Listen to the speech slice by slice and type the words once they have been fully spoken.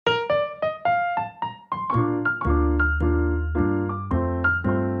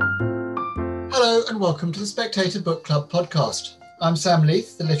Hello and welcome to the Spectator Book Club podcast. I'm Sam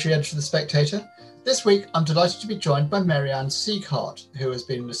Leith, the literary editor of The Spectator. This week I'm delighted to be joined by Mary Ann Sieghart, who has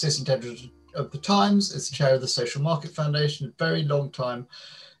been an assistant editor of The Times, is chair of the Social Market Foundation, a very long time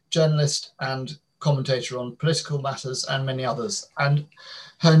journalist and commentator on political matters and many others. And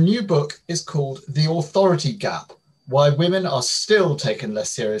her new book is called The Authority Gap: Why Women Are Still Taken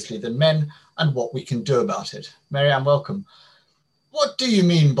Less Seriously Than Men and What We Can Do About It. Mary Ann, welcome. What do you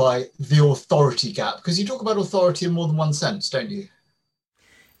mean by the authority gap? Because you talk about authority in more than one sense, don't you?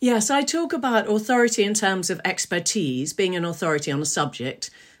 Yes, I talk about authority in terms of expertise, being an authority on a subject,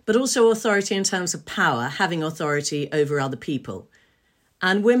 but also authority in terms of power, having authority over other people.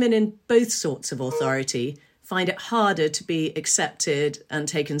 And women in both sorts of authority find it harder to be accepted and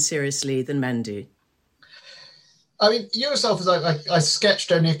taken seriously than men do. I mean, you yourself, as I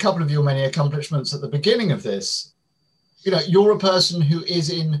sketched only a couple of your many accomplishments at the beginning of this. You know, you're a person who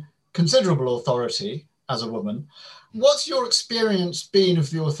is in considerable authority as a woman. What's your experience been of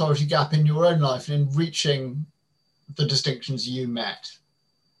the authority gap in your own life and in reaching the distinctions you met?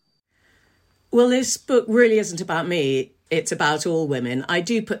 Well, this book really isn't about me. It's about all women. I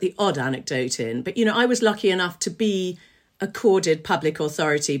do put the odd anecdote in, but, you know, I was lucky enough to be accorded public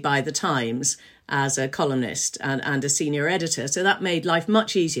authority by The Times as a columnist and a senior editor. So that made life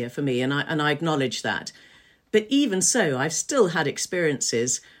much easier for me, and I acknowledge that. But even so, I've still had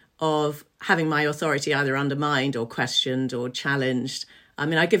experiences of having my authority either undermined or questioned or challenged. I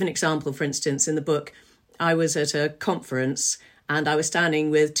mean, I give an example, for instance, in the book. I was at a conference and I was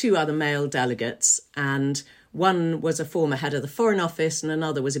standing with two other male delegates, and one was a former head of the Foreign Office and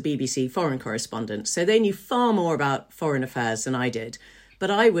another was a BBC foreign correspondent. So they knew far more about foreign affairs than I did.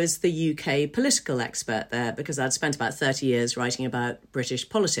 But I was the UK political expert there because I'd spent about 30 years writing about British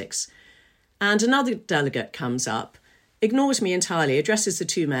politics. And another delegate comes up, ignores me entirely, addresses the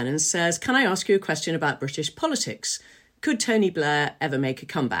two men and says, "Can I ask you a question about British politics? Could Tony Blair ever make a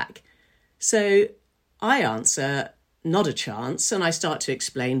comeback?" So I answer, "Not a chance," and I start to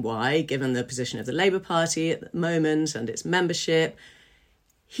explain why, given the position of the Labour Party at the moment and its membership.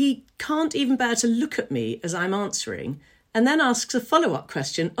 He can't even bear to look at me as I'm answering, and then asks a follow-up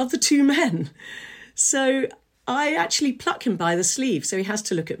question of the two men. So I actually pluck him by the sleeve, so he has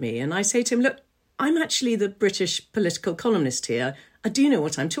to look at me. And I say to him, "Look, I'm actually the British political columnist here. I do know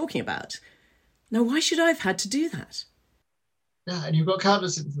what I'm talking about. Now, why should I have had to do that?" Yeah, and you've got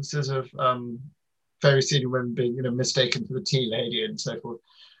countless instances of very senior women being, mistaken for the tea lady and so forth.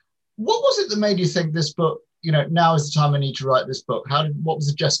 What was it that made you think this book, now is the time I need to write this book? What was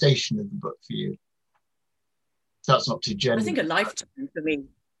the gestation of the book for you? So that's not too general. I think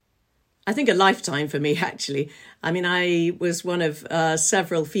a lifetime for me, actually. I mean, I was one of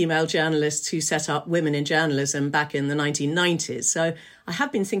several female journalists who set up Women in Journalism back in the 1990s. So I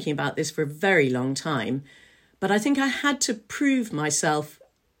have been thinking about this for a very long time. But I think I had to prove myself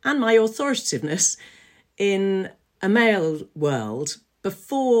and my authoritativeness in a male world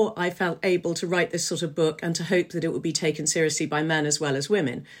before I felt able to write this sort of book and to hope that it would be taken seriously by men as well as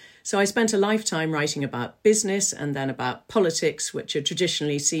women. So I spent a lifetime writing about business and then about politics, which are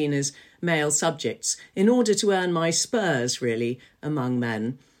traditionally seen as male subjects, in order to earn my spurs, really, among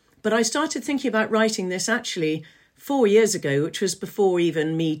men. But I started thinking about writing this actually 4 years ago, which was before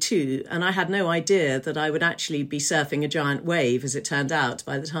even Me Too, and I had no idea that I would actually be surfing a giant wave, as it turned out,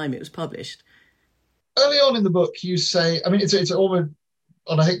 by the time it was published. Early on in the book, you say, it's almost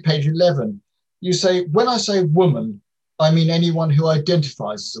on, I think, page 11, you say, "When I say woman, I mean anyone who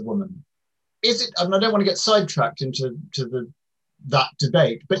identifies as a woman." Is it? I mean, I don't want to get sidetracked into that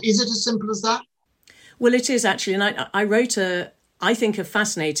debate, but is it as simple as that? Well, it is actually, and I wrote a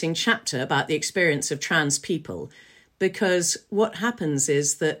fascinating chapter about the experience of trans people, because what happens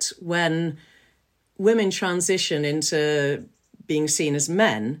is that when women transition into being seen as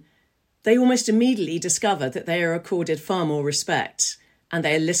men, they almost immediately discover that they are accorded far more respect and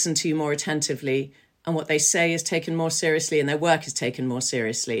they are listened to more attentively, and what they say is taken more seriously and their work is taken more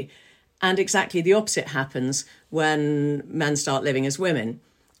seriously. And exactly the opposite happens when men start living as women,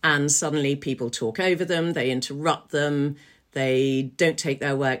 and suddenly people talk over them, they interrupt them, they don't take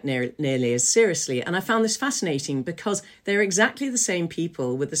their work nearly as seriously. And I found this fascinating because they're exactly the same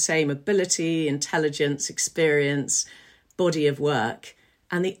people with the same ability, intelligence, experience, body of work.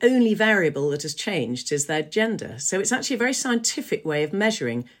 And the only variable that has changed is their gender. So it's actually a very scientific way of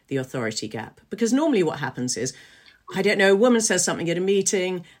measuring the authority gap. Because normally what happens is, I don't know, a woman says something at a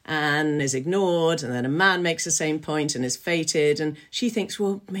meeting and is ignored, and then a man makes the same point and is feted. And she thinks,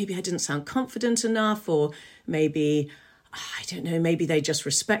 well, maybe I didn't sound confident enough, or maybe, I don't know, maybe they just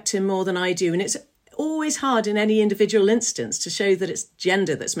respect him more than I do. And it's always hard in any individual instance to show that it's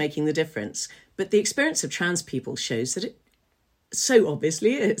gender that's making the difference. But the experience of trans people shows that it so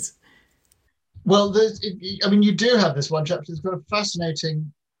obviously is. Well, you do have this one chapter that's got a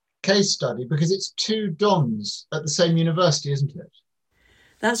fascinating case study because it's two dons at the same university, isn't it?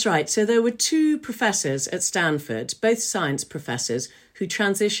 That's right. So there were two professors at Stanford, both science professors, who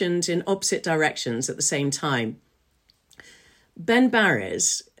transitioned in opposite directions at the same time. Ben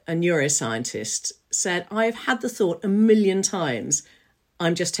Barres, a neuroscientist, said, "I've had the thought a million times,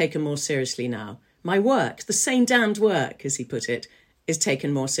 I'm just taken more seriously now. My work, the same damned work, as he put it, is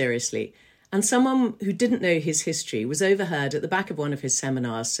taken more seriously." And someone who didn't know his history was overheard at the back of one of his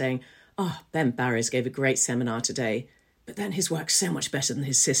seminars saying, "Oh, Ben Barres gave a great seminar today, but then his work's so much better than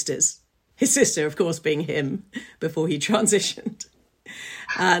his sister's." His sister, of course, being him before he transitioned.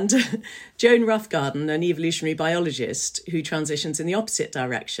 And Joan Roughgarden, an evolutionary biologist who transitions in the opposite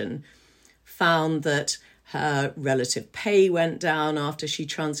direction, found that her relative pay went down after she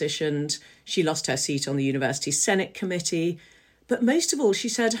transitioned. She lost her seat on the university Senate committee. But most of all, she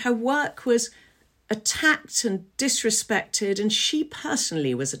said her work was attacked and disrespected, and she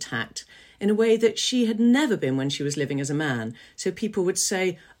personally was attacked in a way that she had never been when she was living as a man. So people would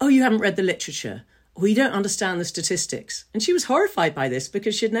say, "Oh, you haven't read the literature," or "You don't understand the statistics." And she was horrified by this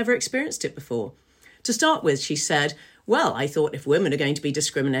because she'd never experienced it before. To start with, she said, "Well, I thought if women are going to be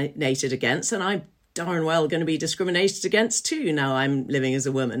discriminated against, then I'm darn well going to be discriminated against too, now I'm living as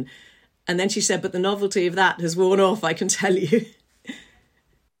a woman." And then she said, "But the novelty of that has worn off, I can tell you."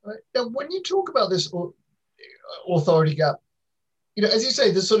 Now, when you talk about this authority gap, as you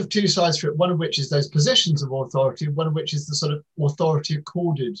say, there's sort of two sides to it, one of which is those positions of authority, one of which is the sort of authority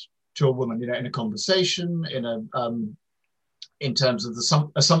accorded to a woman, in a conversation, in terms of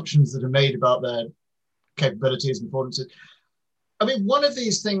the assumptions that are made about their capabilities and affordances. I mean, one of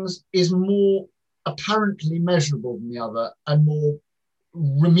these things is more apparently measurable than the other and more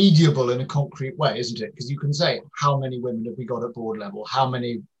remediable in a concrete way, isn't it? Because you can say, how many women have we got at board level? How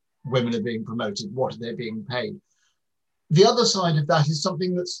many women are being promoted? What are they being paid? The other side of that is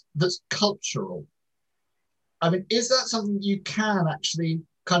something that's cultural. I mean, is that something you can actually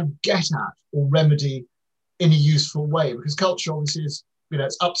kind of get at or remedy in a useful way? Because culture obviously is,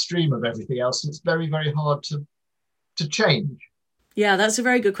 it's upstream of everything else, and it's very, very hard to change. Yeah, that's a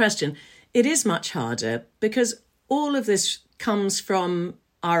very good question. It is much harder because all of this comes from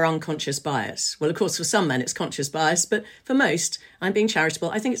our unconscious bias. Well, of course, for some men, it's conscious bias, but for most, I'm being charitable,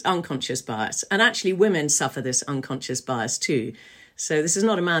 I think it's unconscious bias. And actually, women suffer this unconscious bias too. So this is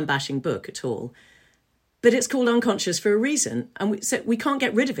not a man-bashing book at all. But it's called unconscious for a reason. And so we can't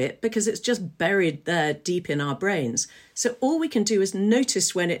get rid of it because it's just buried there deep in our brains. So all we can do is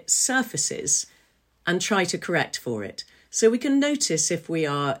notice when it surfaces and try to correct for it. So we can notice if we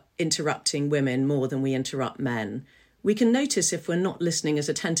are interrupting women more than we interrupt men. We can notice if we're not listening as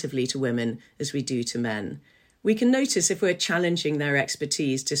attentively to women as we do to men. We can notice if we're challenging their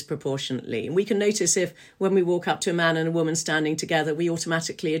expertise disproportionately. And we can notice if when we walk up to a man and a woman standing together, we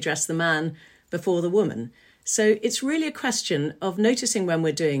automatically address the man before the woman. So it's really a question of noticing when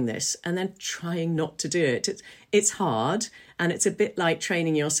we're doing this and then trying not to do it. It's hard, and it's a bit like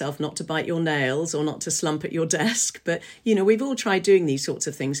training yourself not to bite your nails or not to slump at your desk. But, we've all tried doing these sorts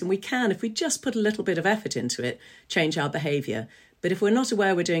of things, and we can, if we just put a little bit of effort into it, change our behaviour. But if we're not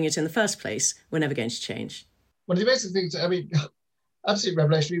aware we're doing it in the first place, we're never going to change. One of the basic things, absolutely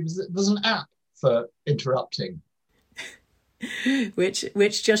revolutionary, was that there's an app for interrupting.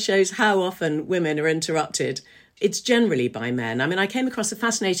 which just shows how often women are interrupted. It's generally by men. I mean, I came across a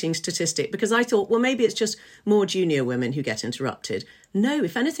fascinating statistic because I thought, well, maybe it's just more junior women who get interrupted. No,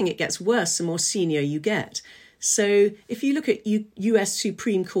 if anything, it gets worse the more senior you get. So if you look at US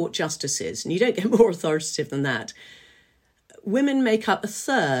Supreme Court justices, and you don't get more authoritative than that, women make up a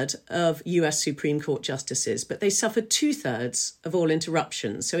third of US Supreme Court justices, but they suffer 2/3 of all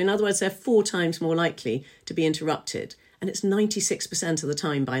interruptions. So in other words, they're 4 times more likely to be interrupted. And it's 96% of the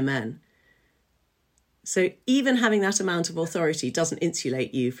time by men. So even having that amount of authority doesn't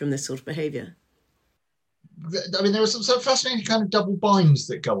insulate you from this sort of behaviour. I mean, there are some fascinating kind of double binds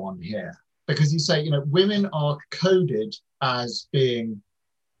that go on here. Because you say, women are coded as being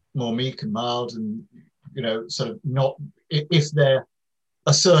more meek and mild and, sort of not, if they're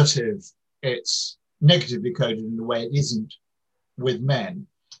assertive, it's negatively coded in a way it isn't with men.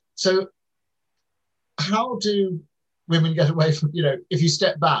 So how do women get away from, if you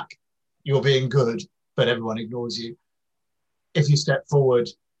step back, you're being good, but everyone ignores you. If you step forward,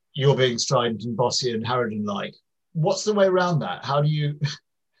 you're being strident and bossy and harridan-like. What's the way around that? How do you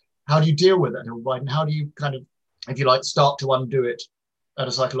deal with that? And how do you kind of, if you like, start to undo it at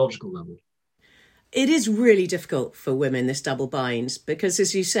a psychological level? It is really difficult for women, this double bind, because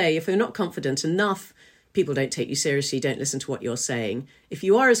as you say, if you're not confident enough, people don't take you seriously, don't listen to what you're saying. If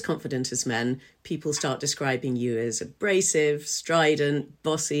you are as confident as men, people start describing you as abrasive, strident,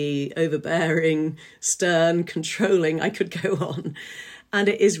 bossy, overbearing, stern, controlling. I could go on. And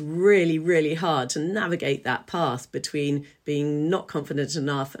it is really, really hard to navigate that path between being not confident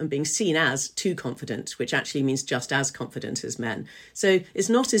enough and being seen as too confident, which actually means just as confident as men. So it's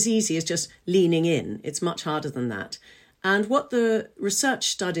not as easy as just leaning in. It's much harder than that. And what the research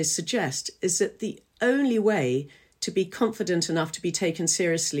studies suggest is that the only way to be confident enough to be taken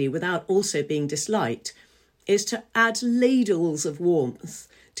seriously without also being disliked is to add ladles of warmth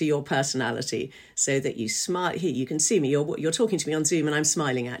to your personality, so that you smile. Here, you can see me. You're talking to me on Zoom and I'm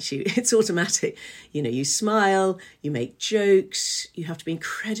smiling at you. It's automatic. You smile, you make jokes, you have to be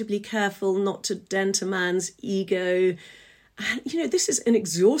incredibly careful not to dent a man's ego. And, this is an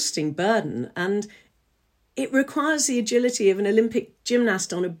exhausting burden, and it requires the agility of an Olympic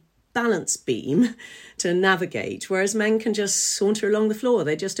gymnast on a balance beam to navigate, whereas men can just saunter along the floor.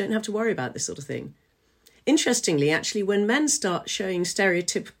 They just don't have to worry about this sort of thing. Interestingly, actually, when men start showing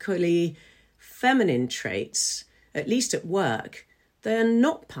stereotypically feminine traits, at least at work, they're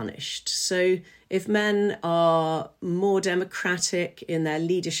not punished. So if men are more democratic in their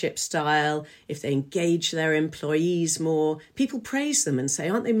leadership style, if they engage their employees more, people praise them and say,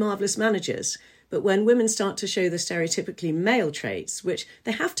 aren't they marvellous managers? But when women start to show the stereotypically male traits, which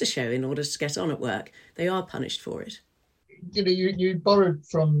they have to show in order to get on at work, they are punished for it. You borrowed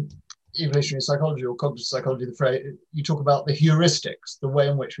from evolutionary psychology or cognitive psychology the phrase, you talk about the heuristics, the way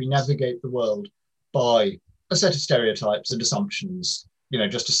in which we navigate the world by a set of stereotypes and assumptions,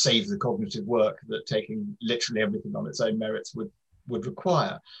 just to save the cognitive work that taking literally everything on its own merits would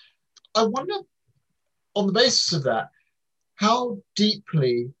require. I wonder, on the basis of that, how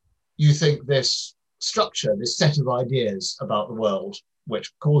deeply you think this structure, this set of ideas about the world,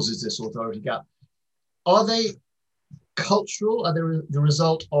 which causes this authority gap, are they cultural? Are they the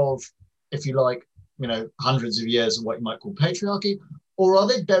result of, if you like, hundreds of years of what you might call patriarchy? Or are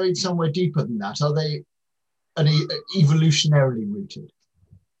they buried somewhere deeper than that? Are they evolutionarily rooted?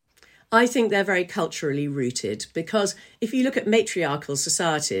 I think they're very culturally rooted, because if you look at matriarchal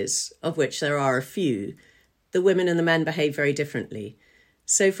societies, of which there are a few, the women and the men behave very differently.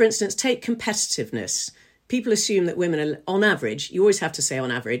 So, for instance, take competitiveness. People assume that women are, on average, you always have to say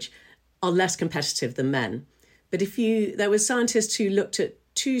on average, are less competitive than men. But there were scientists who looked at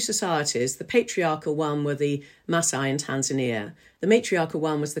two societies. The patriarchal one were the Maasai in Tanzania. The matriarchal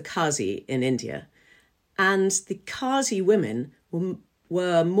one was the Kazi in India. And the Kazi women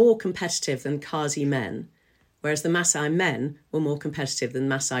were more competitive than Kazi men, whereas the Maasai men were more competitive than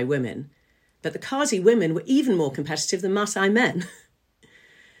Maasai women. But the Kazi women were even more competitive than Maasai men.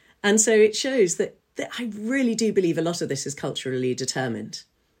 And so it shows that I really do believe a lot of this is culturally determined.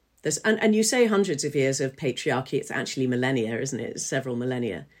 And you say hundreds of years of patriarchy, it's actually millennia, isn't it? It's several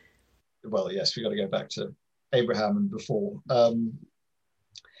millennia. Well, yes, we've got to go back to Abraham and before.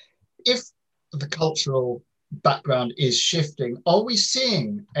 If the cultural background is shifting, are we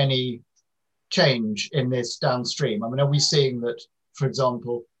seeing any change in this downstream? I mean, are we seeing that, for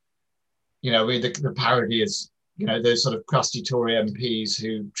example, the parody is, those sort of crusty Tory MPs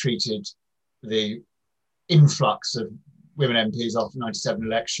who treated the influx of women MPs after the 97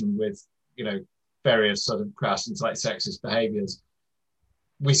 election with, various sort of crass and slightly sexist behaviours.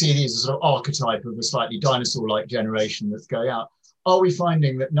 We see these as sort of archetype of a slightly dinosaur-like generation that's going out. Are we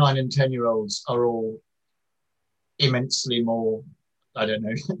finding that 9 and 10-year-olds are all immensely more,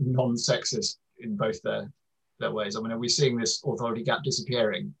 non-sexist in both their ways? I mean, are we seeing this authority gap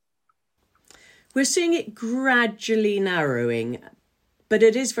disappearing? We're seeing it gradually narrowing, but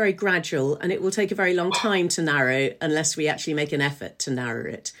it is very gradual, and it will take a very long time to narrow unless we actually make an effort to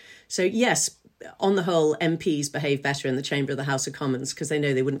narrow it. So yes, on the whole, MPs behave better in the chamber of the House of Commons because they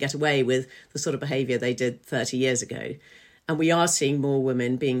know they wouldn't get away with the sort of behaviour they did 30 years ago. And we are seeing more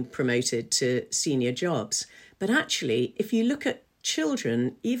women being promoted to senior jobs. But actually, if you look at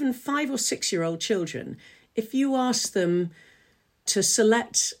children, even 5 or 6-year-old children, if you ask them to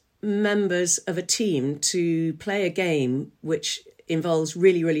select members of a team to play a game which involves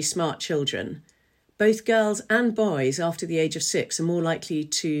really, really smart children, both girls and boys after the age of 6 are more likely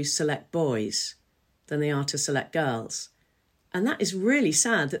to select boys than they are to select girls. And that is really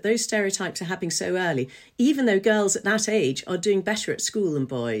sad that those stereotypes are happening so early, even though girls at that age are doing better at school than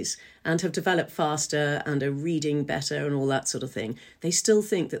boys and have developed faster and are reading better and all that sort of thing. They still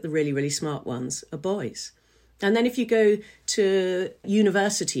think that the really, really smart ones are boys. And then if you go to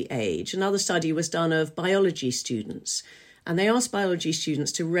university age, another study was done of biology students. and they asked biology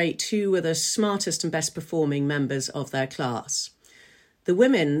students to rate who were the smartest and best performing members of their class. The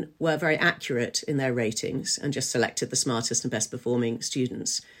women were very accurate in their ratings and just selected the smartest and best performing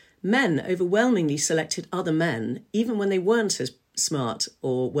students. Men overwhelmingly selected other men, even when they weren't as smart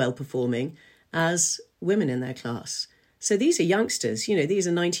or well performing as women in their class. So these are youngsters, these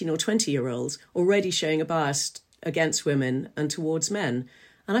are 19 or 20-year-olds already showing a bias against women and towards men.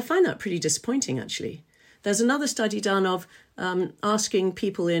 And I find that pretty disappointing, actually. There's another study done of asking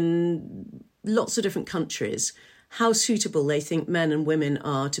people in lots of different countries how suitable they think men and women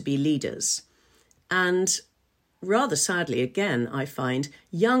are to be leaders. And rather sadly, again, I find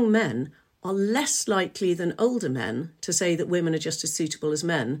young men are less likely than older men to say that women are just as suitable as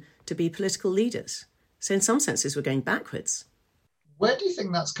men to be political leaders. So in some senses, we're going backwards. Where do you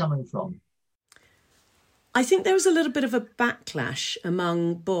think that's coming from? I think there was a little bit of a backlash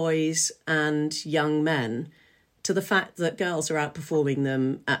among boys and young men to the fact that girls are outperforming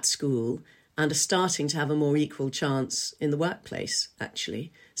them at school and are starting to have a more equal chance in the workplace,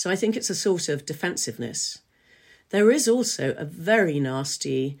 actually. So I think it's a sort of defensiveness. There is also a very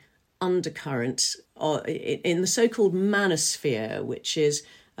nasty undercurrent in the so-called manosphere, which is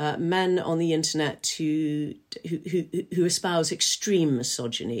men on the internet who espouse extreme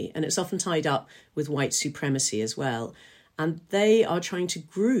misogyny, and it's often tied up with white supremacy as well. And they are trying to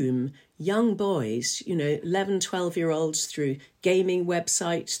groom young boys, 11, 12-year-olds through gaming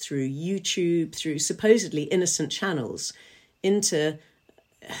websites, through YouTube, through supposedly innocent channels into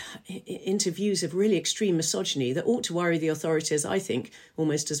views of really extreme misogyny that ought to worry the authorities, I think,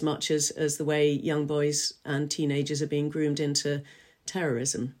 almost as much as the way young boys and teenagers are being groomed into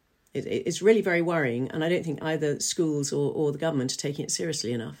terrorism. It's really very worrying, and I don't think either schools or the government are taking it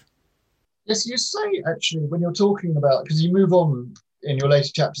seriously enough. Yes, you say, actually, when you're talking about, because you move on in your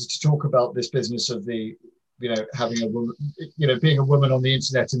later chapters to talk about this business of the, having a woman, being a woman on the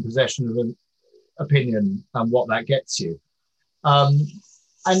internet in possession of an opinion and what that gets you.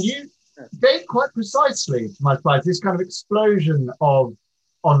 And you date quite precisely, to my surprise, this kind of explosion of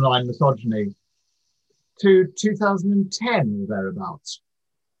online misogyny to 2010 or thereabouts.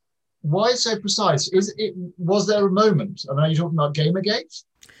 Why so precise? Was there a moment? I mean, are you talking about Gamergate?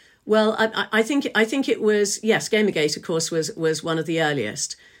 Well, I think it was, yes, Gamergate, of course, was one of the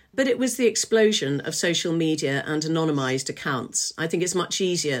earliest. But it was the explosion of social media and anonymised accounts. I think it's much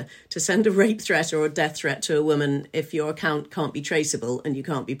easier to send a rape threat or a death threat to a woman if your account can't be traceable and you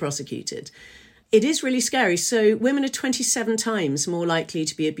can't be prosecuted. It is really scary. So women are 27 times more likely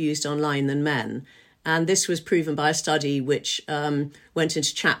to be abused online than men. And this was proven by a study which went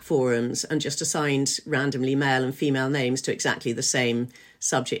into chat forums and just assigned randomly male and female names to exactly the same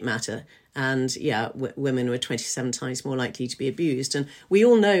subject matter. And women were 27 times more likely to be abused. And we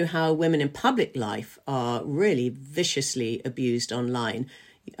all know how women in public life are really viciously abused online.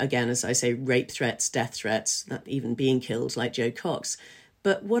 Again, as I say, rape threats, death threats, not even being killed like Joe Cox.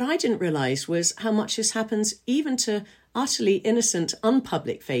 But what I didn't realise was how much this happens even to utterly innocent,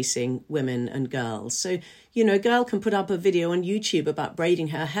 unpublic-facing women and girls. So, a girl can put up a video on YouTube about braiding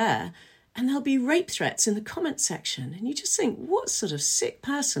her hair and there'll be rape threats in the comment section. And you just think, what sort of sick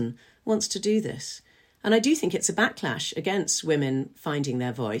person wants to do this? And I do think it's a backlash against women finding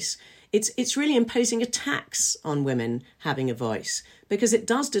their voice. It's really imposing a tax on women having a voice because it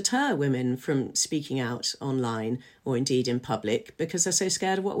does deter women from speaking out online or indeed in public because they're so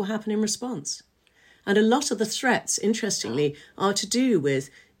scared of what will happen in response. And a lot of the threats, interestingly, are to do with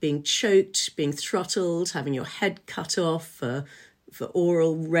being choked, being throttled, having your head cut off for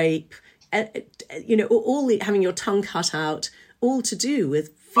oral rape, having your tongue cut out, all to do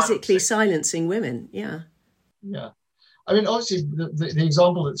with physically silencing women. Yeah. I mean, obviously, the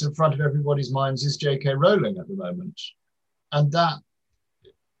example that's in front of everybody's minds is J.K. Rowling at the moment. And that,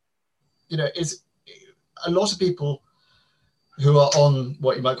 is a lot of people who are on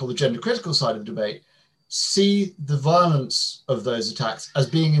what you might call the gender critical side of the debate see the violence of those attacks as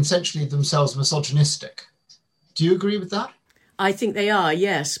being essentially themselves misogynistic. Do you agree with that? I think they are,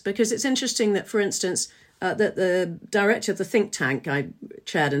 yes, because it's interesting that, for instance, that the director of the think tank I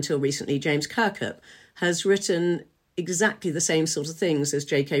chaired until recently, James Kirkup, has written exactly the same sort of things as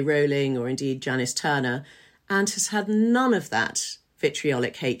J.K. Rowling or indeed Janice Turner, and has had none of that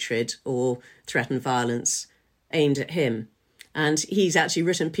vitriolic hatred or threatened violence aimed at him. And he's actually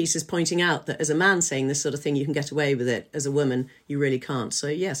written pieces pointing out that as a man saying this sort of thing, you can get away with it. As a woman, you really can't. So,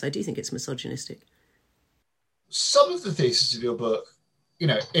 yes, I do think it's misogynistic. Some of the thesis of your book,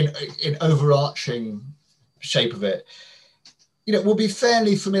 in overarching shape of it, will be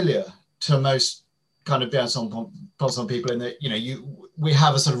fairly familiar to most kind of some people in that, we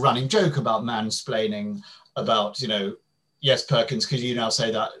have a sort of running joke about mansplaining, about, yes, Perkins, could you now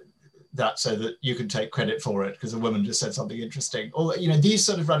say that so that you can take credit for it because a woman just said something interesting? Or, these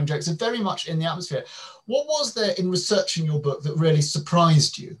sort of running jokes are very much in the atmosphere. What was there in researching your book that really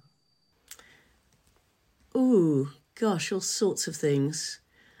surprised you? Ooh, gosh, all sorts of things.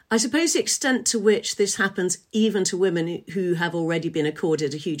 I suppose the extent to which this happens even to women who have already been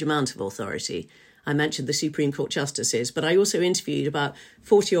accorded a huge amount of authority. I mentioned the Supreme Court justices, but I also interviewed about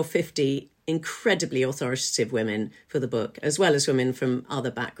 40 or 50 incredibly authoritative women for the book, as well as women from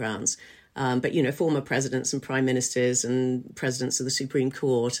other backgrounds. But former presidents and prime ministers and presidents of the Supreme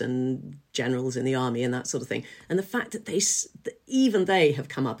Court and generals in the army and that sort of thing. And the fact that even they have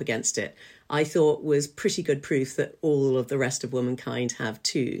come up against it, I thought was pretty good proof that all of the rest of womankind have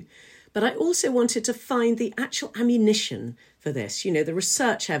too. But I also wanted to find the actual ammunition for this, the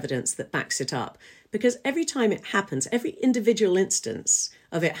research evidence that backs it up. Because every time it happens, every individual instance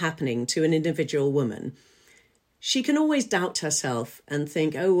of it happening to an individual woman, she can always doubt herself and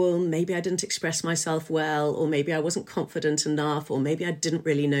think, oh, well, maybe I didn't express myself well, or maybe I wasn't confident enough, or maybe I didn't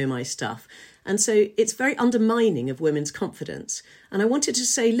really know my stuff. And so it's very undermining of women's confidence. And I wanted to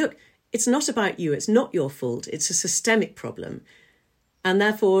say, look, it's not about you. It's not your fault. It's a systemic problem. And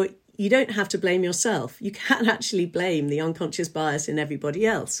therefore, you don't have to blame yourself. You can actually blame the unconscious bias in everybody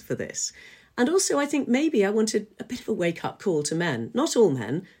else for this. And also, I think maybe I wanted a bit of a wake-up call to men. Not all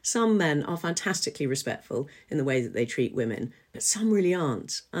men. Some men are fantastically respectful in the way that they treat women, but some really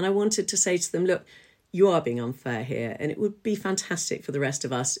aren't. And I wanted to say to them, look, you are being unfair here, and it would be fantastic for the rest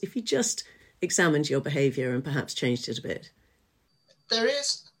of us if you just examined your behaviour and perhaps changed it a bit. There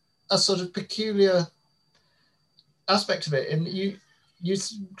is a sort of peculiar aspect of it. And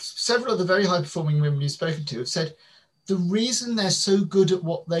several of the very high-performing women you've spoken to have said the reason they're so good at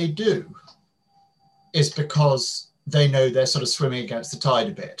what they do is because they know they're sort of swimming against the tide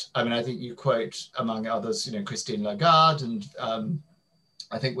a bit. I mean, I think you quote, among others, Christine Lagarde and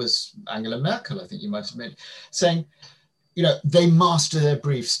I think was Angela Merkel, I think you might have meant, saying, they master their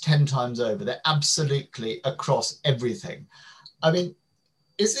briefs 10 times over. They're absolutely across everything. I mean,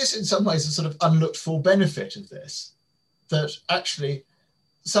 is this in some ways a sort of unlooked for benefit of this? That actually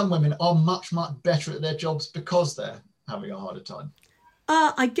some women are much, much better at their jobs because they're having a harder time?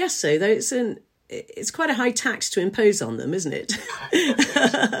 I guess so, though it's quite a high tax to impose on them, isn't it?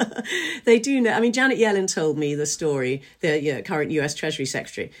 They do know. I mean, Janet Yellen told me the story, the current US Treasury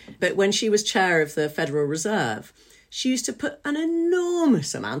Secretary, but when she was chair of the Federal Reserve, she used to put an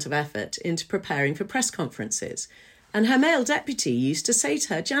enormous amount of effort into preparing for press conferences. And her male deputy used to say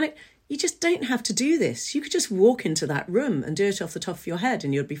to her, Janet, you just don't have to do this. You could just walk into that room and do it off the top of your head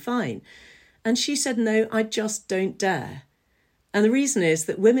and you'd be fine. And she said, no, I just don't dare. And the reason is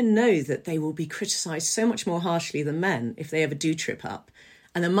that women know that they will be criticised so much more harshly than men if they ever do trip up.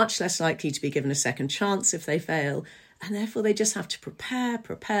 And they're much less likely to be given a second chance if they fail. And therefore they just have to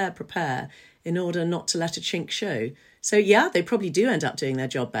prepare in order not to let a chink show. So yeah, they probably do end up doing their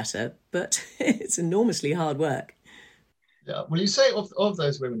job better, but it's enormously hard work. Yeah, well, you say of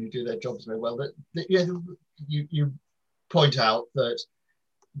those women who do their jobs very well, that you point out that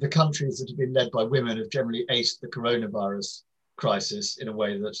the countries that have been led by women have generally aced the coronavirus crisis in a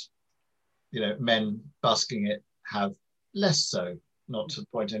way that, men busking it have less so, not to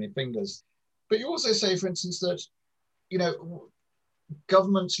point any fingers. But you also say, for instance, that,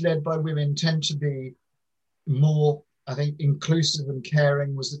 governments led by women tend to be more, I think, inclusive and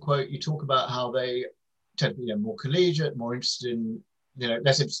caring was the quote. You talk about how they tend to be more collegiate, more interested in,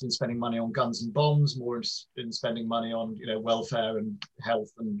 less interested in spending money on guns and bombs, more interested in spending money on, welfare and health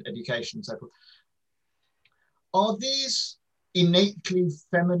and education and so forth. Are these innately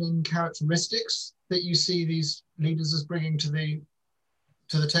feminine characteristics that you see these leaders as bringing to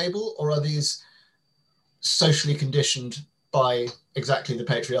the table, or are these socially conditioned by exactly the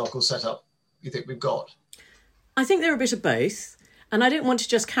patriarchal setup you think we've got? I think they're a bit of both. And I don't want to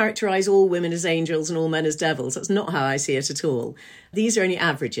just characterise all women as angels and all men as devils. That's not how I see it at all. These are only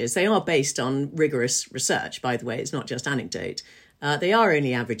averages. They are based on rigorous research, by the way. It's not just anecdote. They are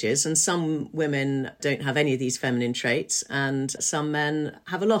only averages, and some women don't have any of these feminine traits, and some men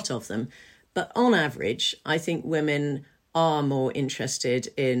have a lot of them. But on average, I think women are more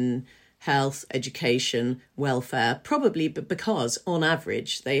interested in health, education, welfare, probably because, on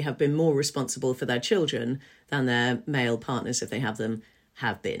average, they have been more responsible for their children than their male partners, if they have them,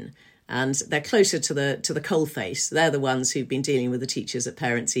 have been. And they're closer to the coalface. They're the ones who've been dealing with the teachers at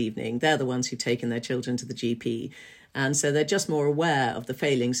parents' evening. They're the ones who've taken their children to the GP. And so they're just more aware of the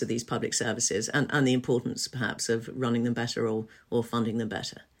failings of these public services and the importance, perhaps, of running them better or funding them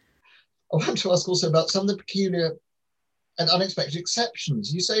better. I want to ask also about some of the peculiar and unexpected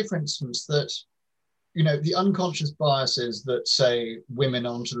exceptions. You say, for instance, that the unconscious biases that say women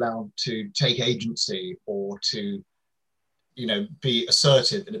aren't allowed to take agency or to, be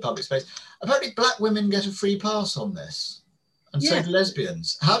assertive in a public space. Apparently, black women get a free pass on this, and so Yeah. do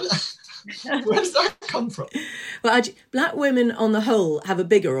lesbians. Where does that come from? Well, black women on the whole have a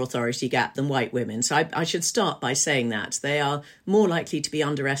bigger authority gap than white women. So I should start by saying that. They are more likely to be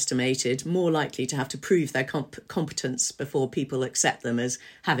underestimated, more likely to have to prove their competence before people accept them as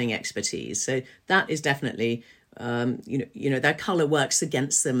having expertise. So that is definitely, their colour works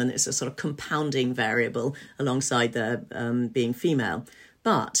against them, and it's a sort of compounding variable alongside their being female.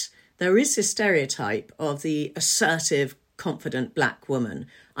 But there is this stereotype of the assertive, confident black woman.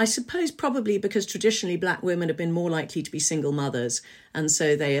 I suppose probably because traditionally black women have been more likely to be single mothers, and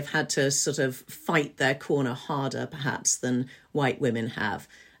so they have had to sort of fight their corner harder perhaps than white women have.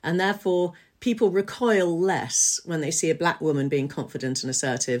 And therefore people recoil less when they see a black woman being confident and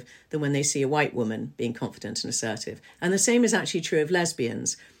assertive than when they see a white woman being confident and assertive. And the same is actually true of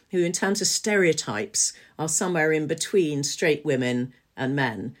lesbians, who in terms of stereotypes are somewhere in between straight women and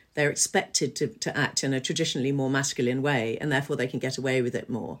men. They're expected to act in a traditionally more masculine way, and therefore they can get away with it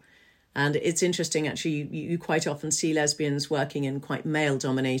more. And it's interesting, actually, you quite often see lesbians working in quite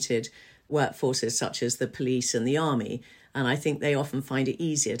male-dominated workforces, such as the police and the army. And I think they often find it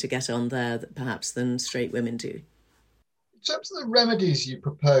easier to get on there, perhaps, than straight women do. In terms of the remedies you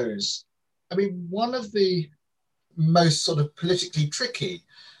propose, I mean, one of the most sort of politically tricky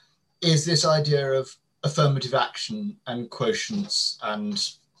is this idea of affirmative action and quotients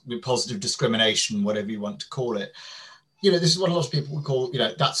and positive discrimination, whatever you want to call it. This is what a lot of people would call,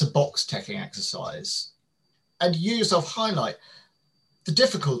 that's a box ticking exercise. And you yourself highlight the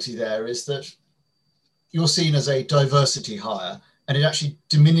difficulty there is that you're seen as a diversity hire, and it actually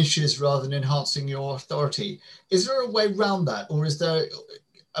diminishes rather than enhancing your authority. Is there a way around that? Or is there,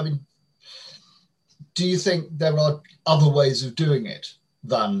 do you think there are other ways of doing it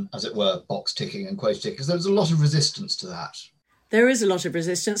than, as it were, box ticking and quote ticking? Because there's a lot of resistance to that. There is a lot of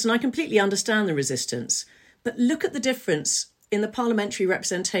resistance, and I completely understand the resistance. But look at the difference in the parliamentary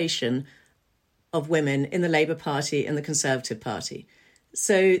representation of women in the Labour Party and the Conservative Party.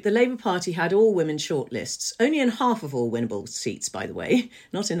 So the Labour Party had all women shortlists, only in half of all winnable seats, by the way,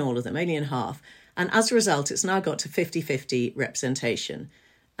 not in all of them, only in half. And as a result, it's now got to 50-50 representation.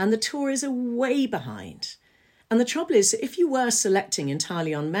 And the Tories are way behind. And the trouble is, if you were selecting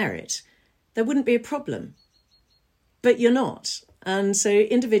entirely on merit, there wouldn't be a problem. But you're not. And so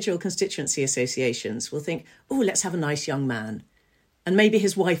individual constituency associations will think, oh, let's have a nice young man. And maybe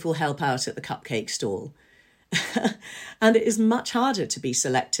his wife will help out at the cupcake stall. And it is much harder to be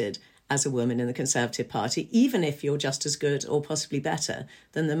selected as a woman in the Conservative Party, even if you're just as good or possibly better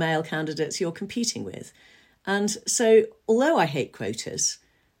than the male candidates you're competing with. And so, although I hate quotas,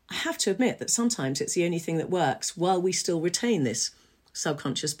 I have to admit that sometimes it's the only thing that works while we still retain this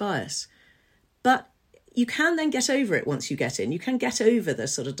subconscious bias. But you can then get over it once you get in. You can get over the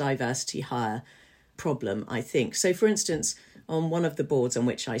sort of diversity hire problem, I think. So, for instance, on one of the boards on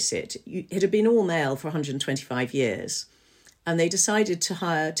which I sit, it had been all male for 125 years. And they decided to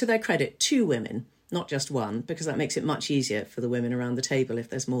hire, to their credit, 2 women, not just one, because that makes it much easier for the women around the table if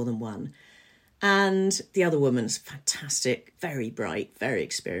there's more than one. And the other woman's fantastic, very bright, very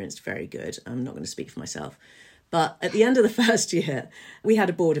experienced, very good. I'm not going to speak for myself. But at the end of the first year, we had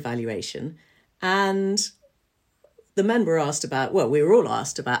a board evaluation, and the men were asked about, well, we were all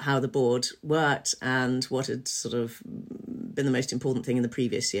asked about how the board worked and what had sort of been the most important thing in the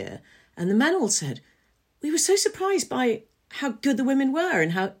previous year. And the men all said, we were so surprised by how good the women were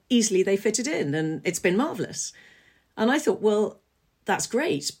and how easily they fitted in, and it's been marvellous. And I thought, well, that's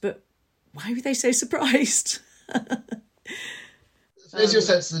great, but why were they so surprised? There's your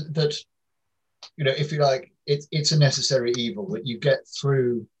sense that, if you like, it's a necessary evil that you get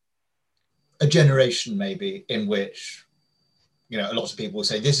through a generation maybe in which, a lot of people will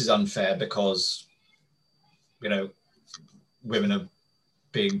say this is unfair because, women are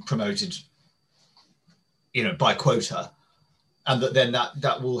being promoted, by quota, and then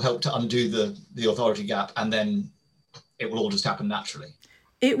that will help to undo the authority gap, and then it will all just happen naturally.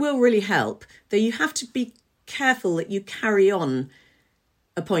 It will really help, though you have to be careful that you carry on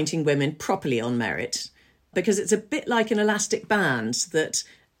appointing women properly on merit, because it's a bit like an elastic band that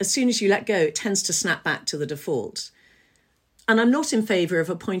as soon as you let go, it tends to snap back to the default. And I'm not in favour of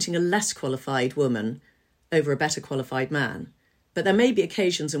appointing a less qualified woman over a better qualified man. But there may be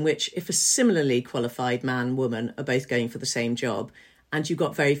occasions in which if a similarly qualified man and woman are both going for the same job and you've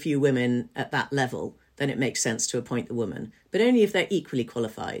got very few women at that level, then it makes sense to appoint the woman, but only if they're equally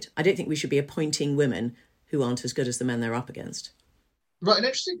qualified. I don't think we should be appointing women who aren't as good as the men they're up against. Right, an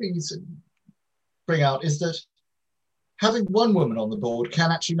interesting thing you bring out is that having one woman on the board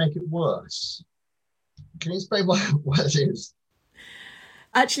can actually make it worse. Can you explain what it is?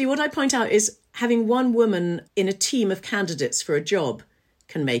 Actually, what I point out is having one woman in a team of candidates for a job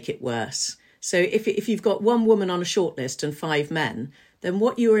can make it worse. So if you've got one woman on a shortlist and 5 men, then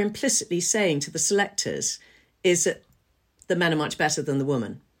what you are implicitly saying to the selectors is that the men are much better than the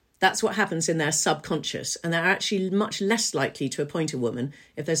woman. That's what happens in their subconscious, and they're actually much less likely to appoint a woman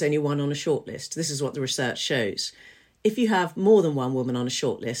if there's only one on a shortlist. This is what the research shows. If you have more than one woman on a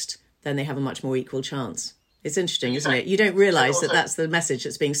shortlist, then they have a much more equal chance. It's interesting, isn't it? You don't realise that that's the message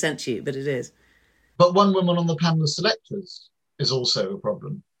that's being sent to you, but it is. But one woman on the panel of selectors is also a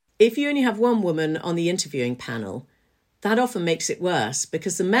problem. If you only have one woman on the interviewing panel, that often makes it worse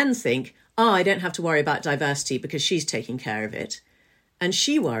because the men think, I don't have to worry about diversity because she's taking care of it. And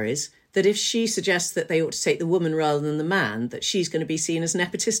she worries that if she suggests that they ought to take the woman rather than the man, that she's going to be seen as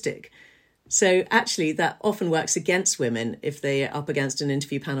nepotistic. So actually, that often works against women if they're up against an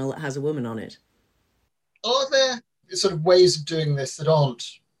interview panel that has a woman on it. Are there sort of ways of doing this that are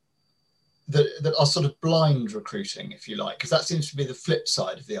sort of blind recruiting, if you like? Because that seems to be the flip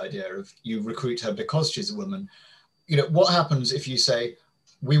side of the idea of you recruit her because she's a woman. You know, what happens if you say,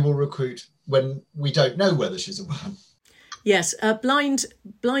 we will recruit when we don't know whether she's a woman? Yes, blind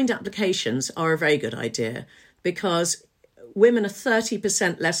applications are a very good idea because women are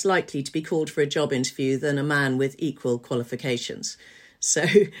 30% less likely to be called for a job interview than a man with equal qualifications. So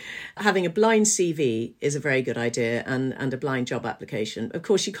having a blind CV is a very good idea and a blind job application. Of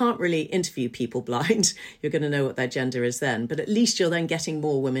course, you can't really interview people blind. You're going to know what their gender is then, but at least you're then getting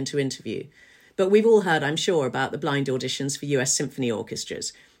more women to interview. But we've all heard, I'm sure, about the blind auditions for US symphony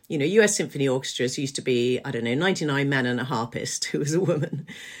orchestras. You know, US symphony orchestras used to be, 99 men and a harpist who was a woman.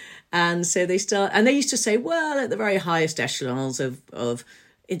 And so they used to say, well, at the very highest echelons of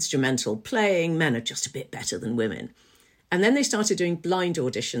instrumental playing, men are just a bit better than women. And then they started doing blind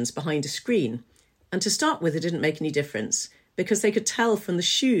auditions behind a screen. And to start with, it didn't make any difference because they could tell from the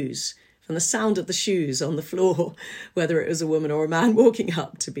shoes, from the sound of the shoes on the floor, whether it was a woman or a man walking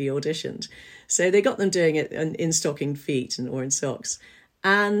up to be auditioned. So they got them doing it in stockinged feet or in socks.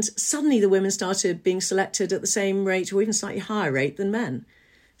 And suddenly the women started being selected at the same rate or even slightly higher rate than men.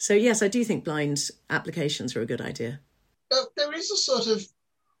 So yes, I do think blind applications are a good idea. There is a sort of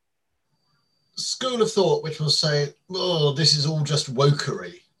school of thought which will say, oh, this is all just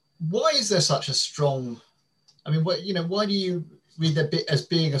wokery. Why is there such a strong, why do you read that bit as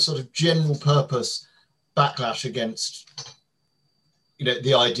being a sort of general purpose backlash against,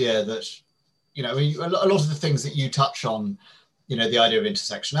 the idea that, a lot of the things that you touch on, the idea of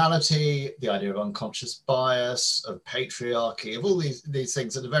intersectionality, the idea of unconscious bias, of patriarchy, of all these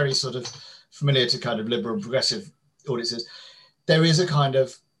things that are very sort of familiar to kind of liberal and progressive audiences, there is a kind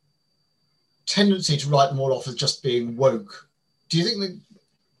of tendency to write them all off as just being woke.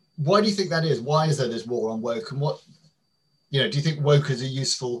 Why do you think that is? Why is there this war on woke? And what, do you think woke is a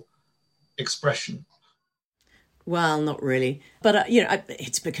useful expression? Well, not really. But,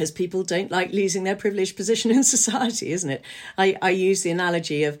 it's because people don't like losing their privileged position in society, isn't it? I use the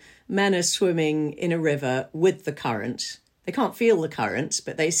analogy of men are swimming in a river with the current. They can't feel the current,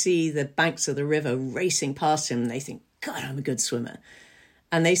 but they see the banks of the river racing past him and they think, God, I'm a good swimmer.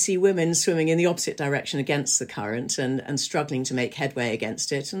 And they see women swimming in the opposite direction against the current and struggling to make headway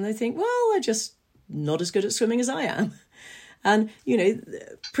against it. And they think, well, they're just not as good at swimming as I am. And,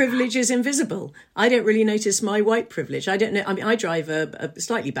 privilege is invisible. I don't really notice my white privilege. I don't know. I mean, I drive a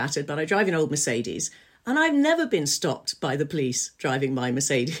slightly battered, but I drive an old Mercedes. And I've never been stopped by the police driving my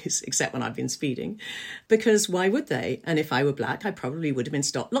Mercedes, except when I've been speeding. Because why would they? And if I were black, I probably would have been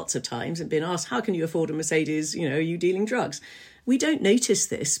stopped lots of times and been asked, how can you afford a Mercedes? Are you dealing drugs? We don't notice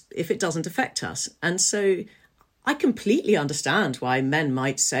this if it doesn't affect us. And so I completely understand why men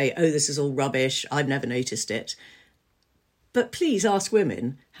might say, oh, this is all rubbish. I've never noticed it. But please ask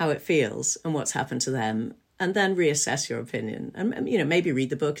women how it feels and what's happened to them, and then reassess your opinion. And, maybe read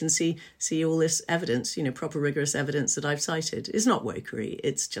the book and see all this evidence, proper rigorous evidence that I've cited. It's not wokery,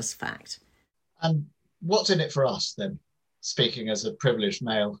 it's just fact. And what's in it for us then, speaking as a privileged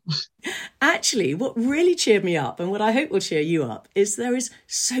male? Actually, what really cheered me up and what I hope will cheer you up is there is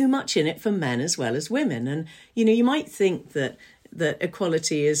so much in it for men as well as women. And, you might think that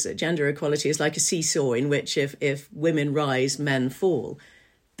gender equality is like a seesaw in which if women rise, men fall.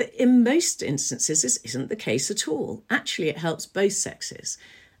 But in most instances, this isn't the case at all. Actually, it helps both sexes.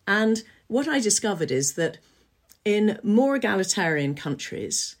 And what I discovered is that in more egalitarian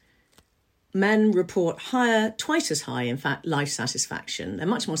countries, men report twice as high, in fact, life satisfaction. They're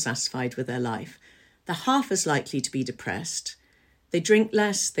much more satisfied with their life. They're half as likely to be depressed. They drink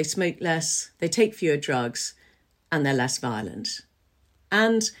less, they smoke less, they take fewer drugs, and they're less violent.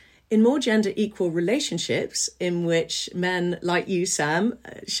 And in more gender equal relationships in which men like you, Sam,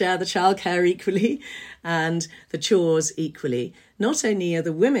 share the childcare equally and the chores equally, not only are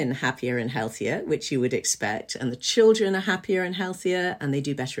the women happier and healthier, which you would expect, and the children are happier and healthier, and they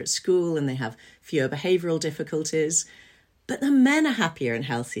do better at school and they have fewer behavioural difficulties, but the men are happier and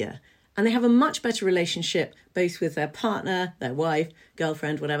healthier, and they have a much better relationship both with their partner, their wife,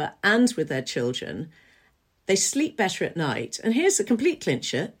 girlfriend, whatever, and with their children. They sleep better at night. And here's the complete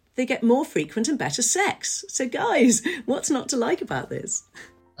clincher. They get more frequent and better sex. So guys, what's not to like about this?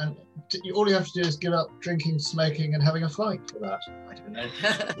 And all you have to do is give up drinking, smoking and having a fight for that. I don't know.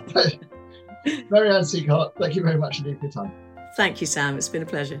 Mary Ann Sieghart, thank you very much indeed for your time. Thank you, Sam. It's been a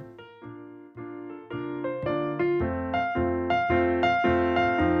pleasure.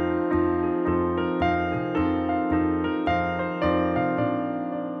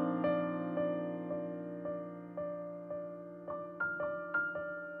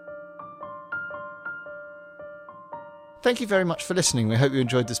 Thank you very much for listening. We hope you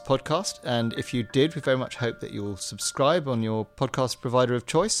enjoyed this podcast. And if you did, we very much hope that you'll subscribe on your podcast provider of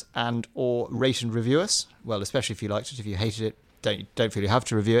choice and or rate and review us. Well, especially if you liked it. If you hated it, don't feel you have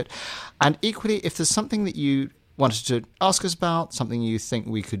to review it. And equally, if there's something that you wanted to ask us about, something you think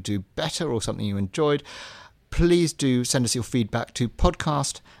we could do better or something you enjoyed, please do send us your feedback to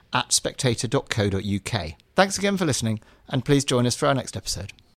podcast@spectator.co.uk. Thanks again for listening, and please join us for our next episode.